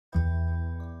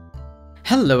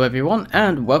Hello everyone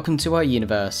and welcome to our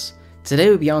universe. Today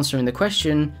we'll be answering the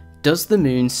question, does the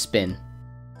moon spin?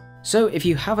 So if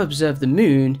you have observed the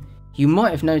moon, you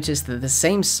might have noticed that the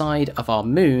same side of our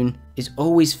moon is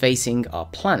always facing our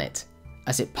planet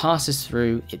as it passes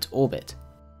through its orbit.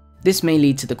 This may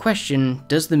lead to the question,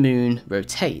 does the moon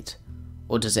rotate?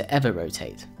 Or does it ever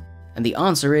rotate? And the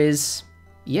answer is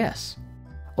yes,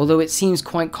 although it seems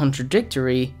quite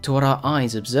contradictory to what our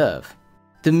eyes observe.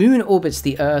 The moon orbits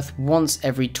the Earth once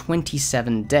every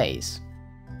 27 days,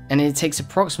 and it takes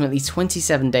approximately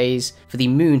 27 days for the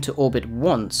moon to orbit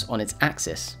once on its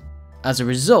axis. As a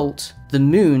result, the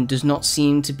moon does not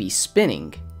seem to be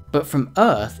spinning, but from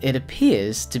Earth it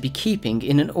appears to be keeping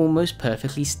in an almost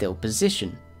perfectly still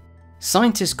position.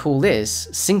 Scientists call this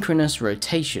synchronous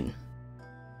rotation.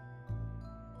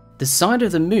 The side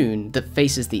of the moon that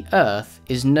faces the Earth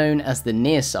is known as the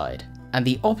near side, and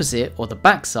the opposite or the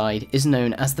backside is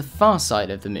known as the far side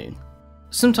of the moon.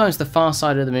 Sometimes the far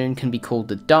side of the moon can be called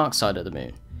the dark side of the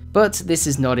moon, but this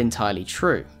is not entirely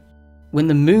true. When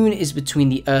the moon is between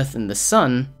the Earth and the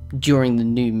Sun, during the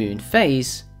new moon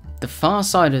phase, the far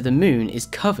side of the moon is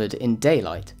covered in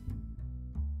daylight.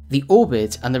 The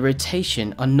orbit and the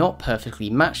rotation are not perfectly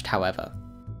matched, however.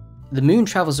 The moon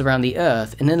travels around the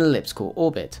Earth in an elliptical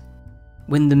orbit.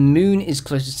 When the moon is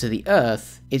closer to the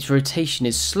Earth, its rotation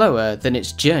is slower than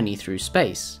its journey through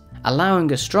space,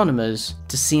 allowing astronomers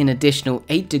to see an additional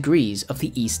 8 degrees of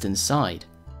the eastern side.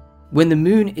 When the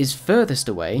moon is furthest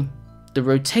away, the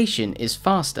rotation is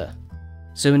faster,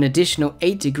 so an additional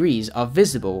 8 degrees are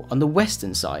visible on the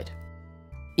western side.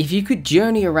 If you could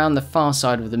journey around the far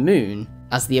side of the moon,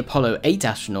 as the Apollo 8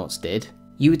 astronauts did,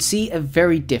 you would see a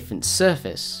very different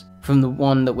surface from the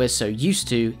one that we're so used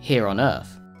to here on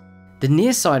Earth. The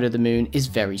near side of the moon is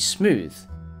very smooth.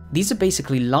 These are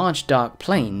basically large dark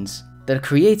plains that are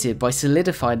created by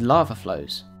solidified lava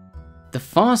flows. The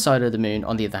far side of the moon,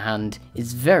 on the other hand,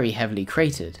 is very heavily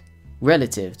cratered,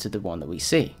 relative to the one that we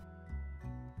see.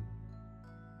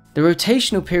 The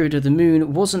rotational period of the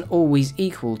moon wasn't always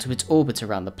equal to its orbit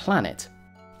around the planet.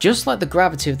 Just like the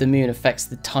gravity of the moon affects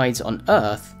the tides on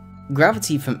Earth,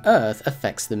 gravity from Earth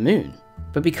affects the moon.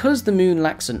 But because the moon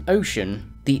lacks an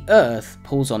ocean, the Earth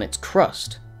pulls on its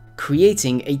crust,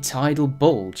 creating a tidal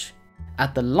bulge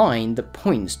at the line that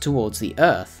points towards the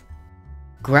Earth.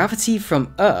 Gravity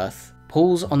from Earth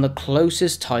pulls on the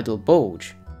closest tidal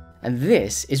bulge, and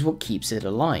this is what keeps it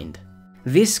aligned.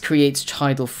 This creates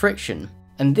tidal friction,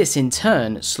 and this in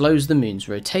turn slows the moon's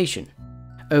rotation.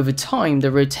 Over time,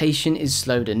 the rotation is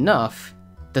slowed enough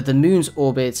that the moon's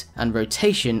orbit and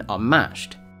rotation are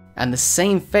matched, and the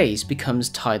same face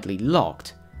becomes tidally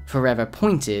locked, forever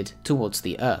pointed towards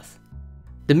the Earth.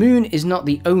 The moon is not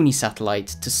the only satellite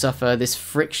to suffer this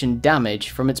friction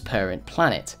damage from its parent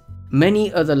planet.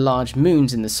 Many other large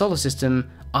moons in the solar system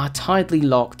are tidally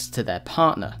locked to their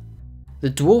partner. The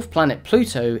dwarf planet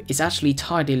Pluto is actually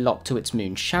tidally locked to its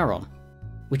moon Charon,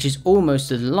 which is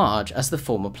almost as large as the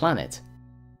former planet.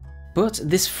 But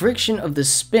this friction of the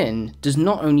spin does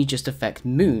not only just affect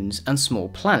moons and small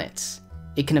planets,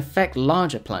 it can affect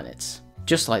larger planets,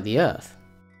 just like the Earth.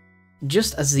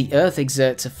 Just as the Earth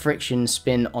exerts a friction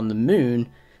spin on the moon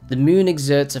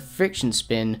exerts a friction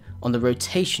spin on the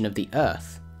rotation of the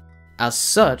Earth. As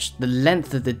such, the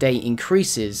length of the day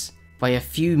increases by a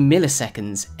few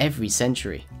milliseconds every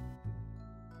century.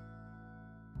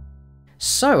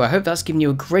 So I hope that's given you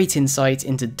a great insight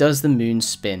into does the moon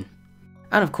spin.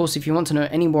 And of course, if you want to know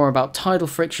any more about tidal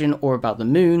friction or about the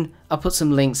moon, I'll put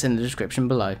some links in the description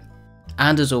below.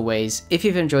 And as always, if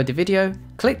you've enjoyed the video,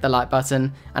 click the like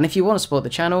button, and if you want to support the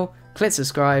channel, click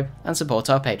subscribe and support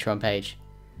our Patreon page.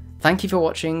 Thank you for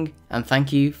watching, and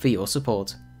thank you for your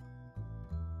support.